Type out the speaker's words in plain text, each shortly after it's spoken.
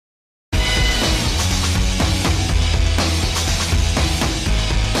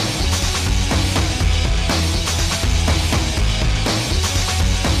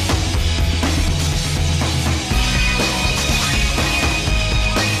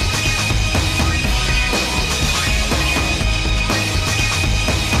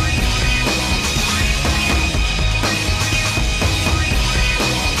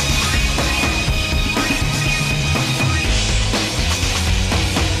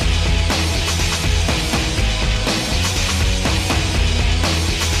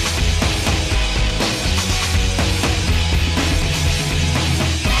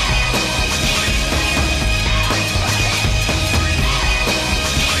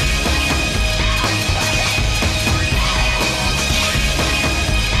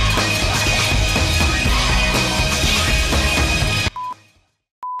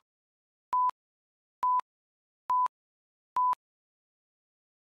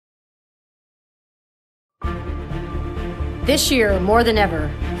This year, more than ever,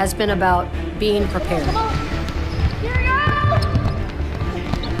 has been about being prepared. Come on. Here we go.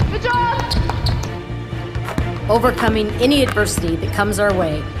 Good job. Overcoming any adversity that comes our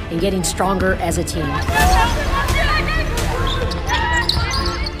way and getting stronger as a team.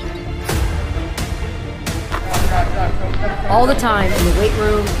 All the time in the weight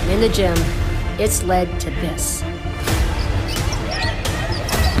room and in the gym, it's led to this.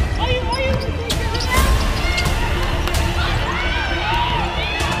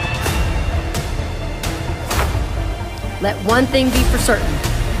 Let one thing be for certain.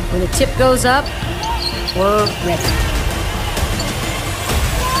 When the tip goes up, we're ready.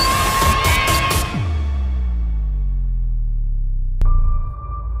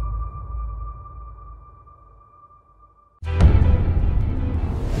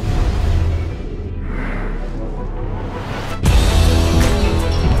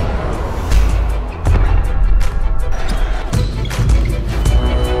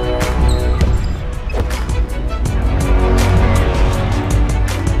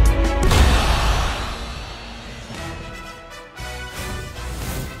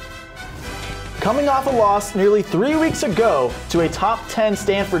 Coming off a loss nearly 3 weeks ago to a top 10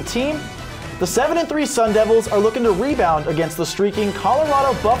 Stanford team, the 7-3 Sun Devils are looking to rebound against the streaking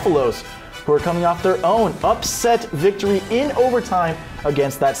Colorado Buffaloes, who are coming off their own upset victory in overtime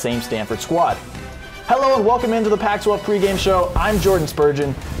against that same Stanford squad. Hello and welcome into the Pac-12 pregame show. I'm Jordan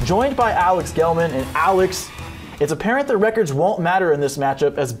Spurgeon, joined by Alex Gelman. And Alex, it's apparent that records won't matter in this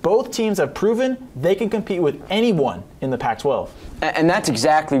matchup as both teams have proven they can compete with anyone in the Pac-12. And that's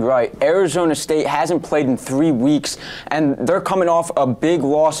exactly right. Arizona State hasn't played in 3 weeks, and they're coming off a big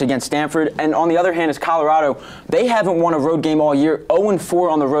loss against Stanford. And on the other hand is Colorado. They haven't won a road game all year,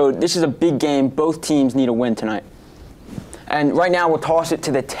 0-4 on the road. This is a big game. Both teams need a win tonight. And right now, we'll toss it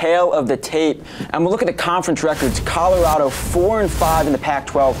to the tail of the tape, and we'll look at the conference records. Colorado 4-5 in the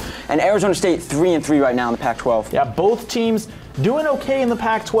Pac-12, and Arizona State 3-3 right now in the Pac-12. Yeah, both teams doing okay in the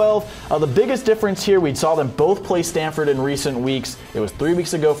Pac-12. The biggest difference here, we saw them both play Stanford in recent weeks. It was 3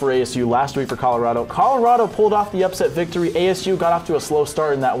 weeks ago for ASU, last week for Colorado. Colorado pulled off the upset victory. ASU got off to a slow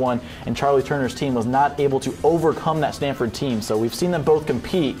start in that one, and Charlie Turner's team was not able to overcome that Stanford team. So we've seen them both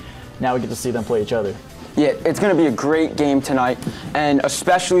compete. Now we get to see them play each other. Yeah, it's going to be a great game tonight, and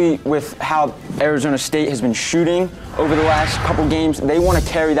especially with how Arizona State has been shooting over the last couple games, they want to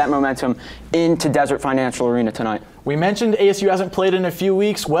carry that momentum into Desert Financial Arena tonight. We mentioned ASU hasn't played in a few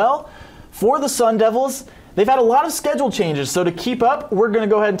weeks. Well, for the Sun Devils, they've had a lot of schedule changes, so to keep up, we're going to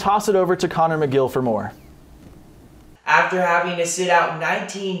go ahead and toss it over to Connor McGill for more. After having to sit out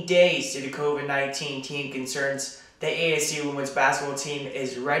 19 days due to COVID-19 team concerns, the ASU women's basketball team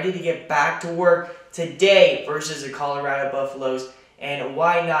is ready to get back to work today versus the Colorado Buffaloes. And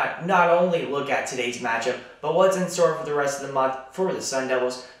why not only look at today's matchup, but what's in store for the rest of the month for the Sun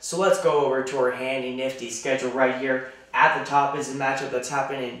Devils. So let's go over to our handy nifty schedule right here. At the top is the matchup that's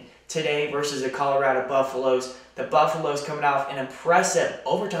happening today versus the Colorado Buffaloes. The Buffaloes coming off an impressive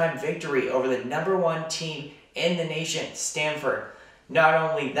overtime victory over the #1 team in the nation, Stanford. Not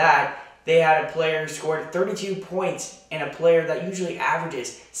only that, they had a player who scored 32 points and a player that usually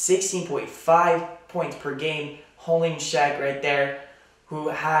averages 16.5 points per game, Holling Shaq right there, who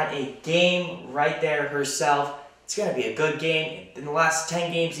had a game right there herself. It's going to be a good game. In the last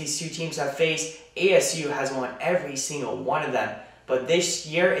 10 games these two teams have faced, ASU has won every single one of them. But this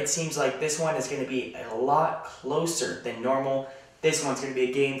year, it seems like this one is going to be a lot closer than normal. This one's going to be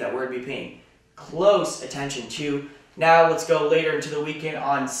a game that we're going to be paying close attention to. Now let's go later into the weekend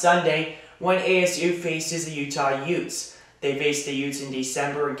on Sunday when ASU faces the Utah Utes. They faced the Utes in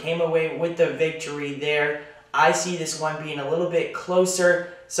December and came away with the victory there. I see this one being a little bit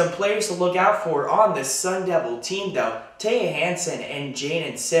closer. Some players to look out for on the Sun Devil team though. Taya Hansen and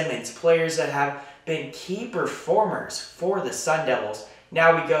Jaden Simmons, players that have been key performers for the Sun Devils.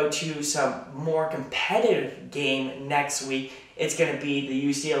 Now we go to some more competitive game next week. It's going to be the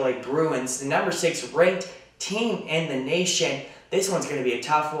UCLA Bruins, the #6 ranked team in the nation. This one's going to be a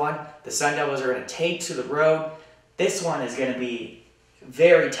tough one. The Sun Devils are going to take to the road. This one is going to be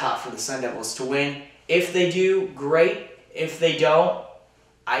very tough for the Sun Devils to win. If they do, great. If they don't,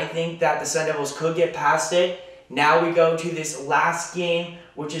 I think that the Sun Devils could get past it. Now we go to this last game,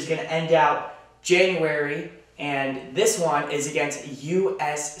 which is going to end out January, and this one is against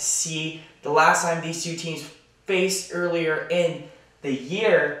USC. The last time these two teams faced earlier in the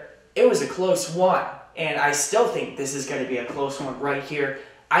year, it was a close one, and I still think this is going to be a close one right here.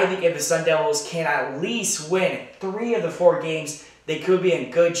 I think if the Sun Devils can at least win 3 of the 4 games, they could be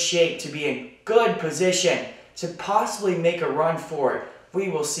in good shape to be in good position to possibly make a run for it. We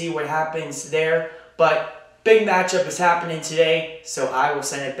will see what happens there, but Big matchup is happening today, so I will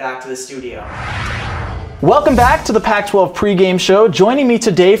send it back to the studio. Welcome back to the Pac-12 pregame show. Joining me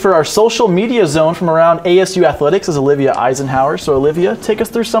today for our social media zone from around ASU Athletics is Olivia Eisenhower. So Olivia, take us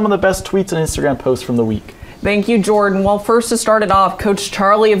through some of the best tweets and Instagram posts from the week. Thank you, Jordan. Well, first to start it off, Coach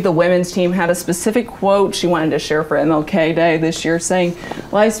Charlie of the women's team had a specific quote she wanted to share for MLK Day this year, saying,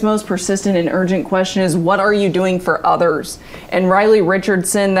 "Life's most persistent and urgent question is, what are you doing for others?" And Riley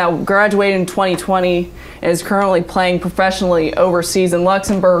Richardson, that graduated in 2020 and is currently playing professionally overseas in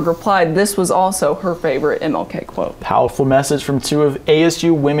Luxembourg, replied this was also her favorite MLK quote. Powerful message from two of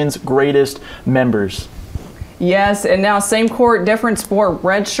ASU women's greatest members. Yes, and now same court, different sport,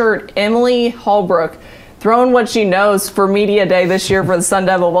 redshirt Emily Holbrook, throwing what she knows for Media Day this year for the Sun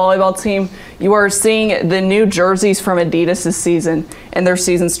Devil volleyball team. You are seeing the new jerseys from Adidas this season, and their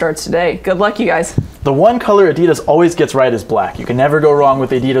season starts today. Good luck, you guys. The one color Adidas always gets right is black. You can never go wrong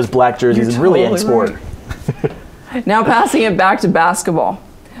with Adidas black jerseys in really any sport. Right. Now passing it back to basketball.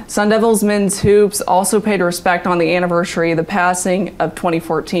 Sun Devils men's hoops also paid respect on the anniversary of the passing of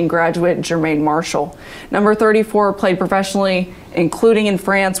 2014 graduate Jermaine Marshall. Number 34 played professionally, including in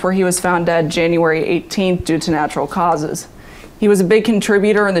France, where he was found dead January 18th due to natural causes. He was a big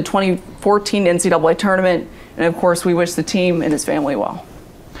contributor in the 2014 NCAA tournament, and of course we wish the team and his family well.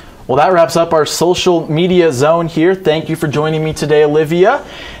 Well, that wraps up our social media zone here. Thank you for joining me today, Olivia.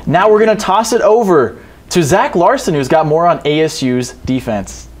 Now we're going to toss it over to Zach Larson, who's got more on ASU's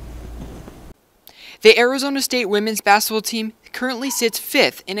defense. The Arizona State women's basketball team currently sits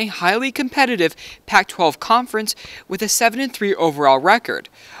 5th in a highly competitive Pac-12 conference with a 7-3 overall record.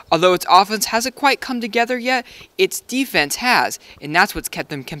 Although its offense hasn't quite come together yet, its defense has, and that's what's kept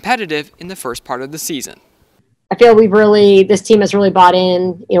them competitive in the first part of the season. I feel this team has really bought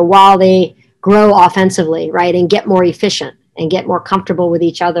in, while they grow offensively, right, and get more efficient and get more comfortable with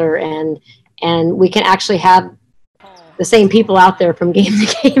each other, and we can actually have the same people out there from game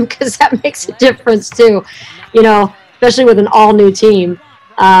to game, because that makes a difference too, especially with an all new team.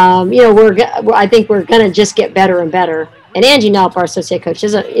 I think we're going to just get better and better. And Angie Nelp, our associate coach,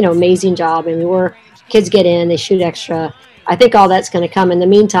 does an amazing job. I mean, kids get in, they shoot extra. I think all that's going to come. In the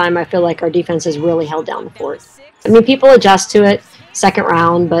meantime, I feel like our defense has really held down the fort. I mean, people adjust to it second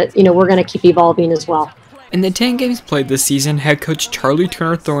round, but we're going to keep evolving as well. In the 10 games played this season, head coach Charlie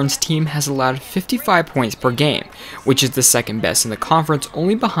Turner-Thorne's team has allowed 55 points per game, which is the second best in the conference,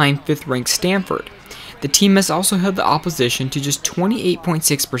 only behind 5th-ranked Stanford. The team has also held the opposition to just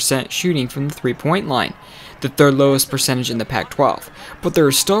 28.6% shooting from the three-point line, the third lowest percentage in the Pac-12, but there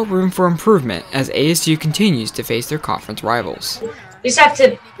is still room for improvement as ASU continues to face their conference rivals. We just have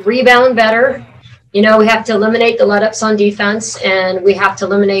to rebound better. We have to eliminate the let-ups on defense, and we have to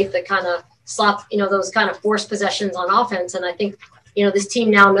eliminate the kind of slop, those kind of forced possessions on offense. And I think, this team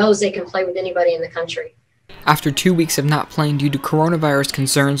now knows they can play with anybody in the country. After 2 weeks of not playing due to coronavirus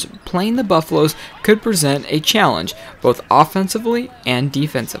concerns, playing the Buffaloes could present a challenge, both offensively and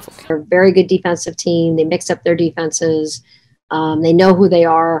defensively. They're a very good defensive team. They mix up their defenses. They know who they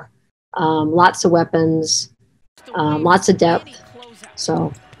are. Lots of weapons, lots of depth.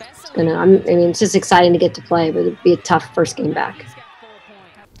 So it's just exciting to get to play, but it'd be a tough first game back.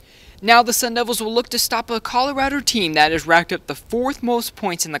 Now the Sun Devils will look to stop a Colorado team that has racked up the 4th most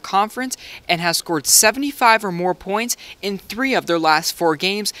points in the conference and has scored 75 or more points in 3 of their last 4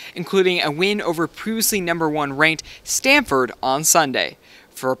 games, including a win over previously number 1 ranked Stanford on Sunday.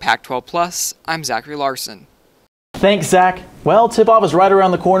 For Pac-12 Plus, I'm Zachary Larson. Thanks, Zach. Well, tip-off is right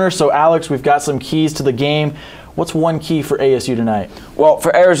around the corner, so Alex, we've got some keys to the game. What's one key for ASU tonight? Well,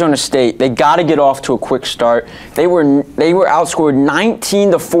 for Arizona State, they got to get off to a quick start. They were outscored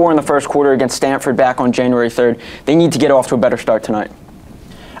 19-4 in the first quarter against Stanford back on January 3rd. They need to get off to a better start tonight.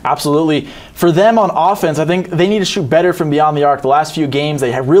 Absolutely. For them on offense, I think they need to shoot better from beyond the arc. The last few games,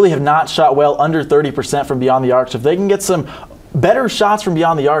 they really have not shot well, under 30% from beyond the arc. So if they can get some better shots from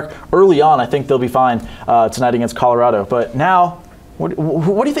beyond the arc early on, I think they'll be fine tonight against Colorado. But now, what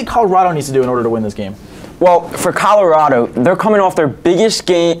do you think Colorado needs to do in order to win this game? Well, for Colorado, they're coming off their biggest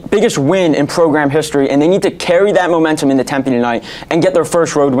win in program history, and they need to carry that momentum into Tempe tonight and get their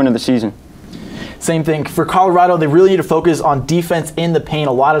first road win of the season. Same thing. For Colorado, they really need to focus on defense in the paint.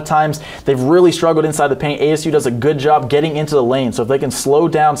 A lot of times, they've really struggled inside the paint. ASU does a good job getting into the lane. So if they can slow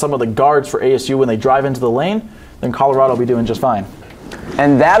down some of the guards for ASU when they drive into the lane, then Colorado will be doing just fine.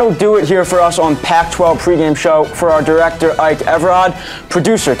 And that'll do it here for us on Pac-12 Pregame Show. For our director, Ike Everard,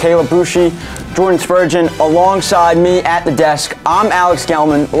 producer, Caleb Bushi, Jordan Spurgeon, alongside me at the desk, I'm Alex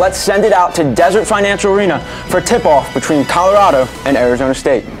Gelman. Let's send it out to Desert Financial Arena for tip-off between Colorado and Arizona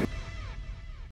State.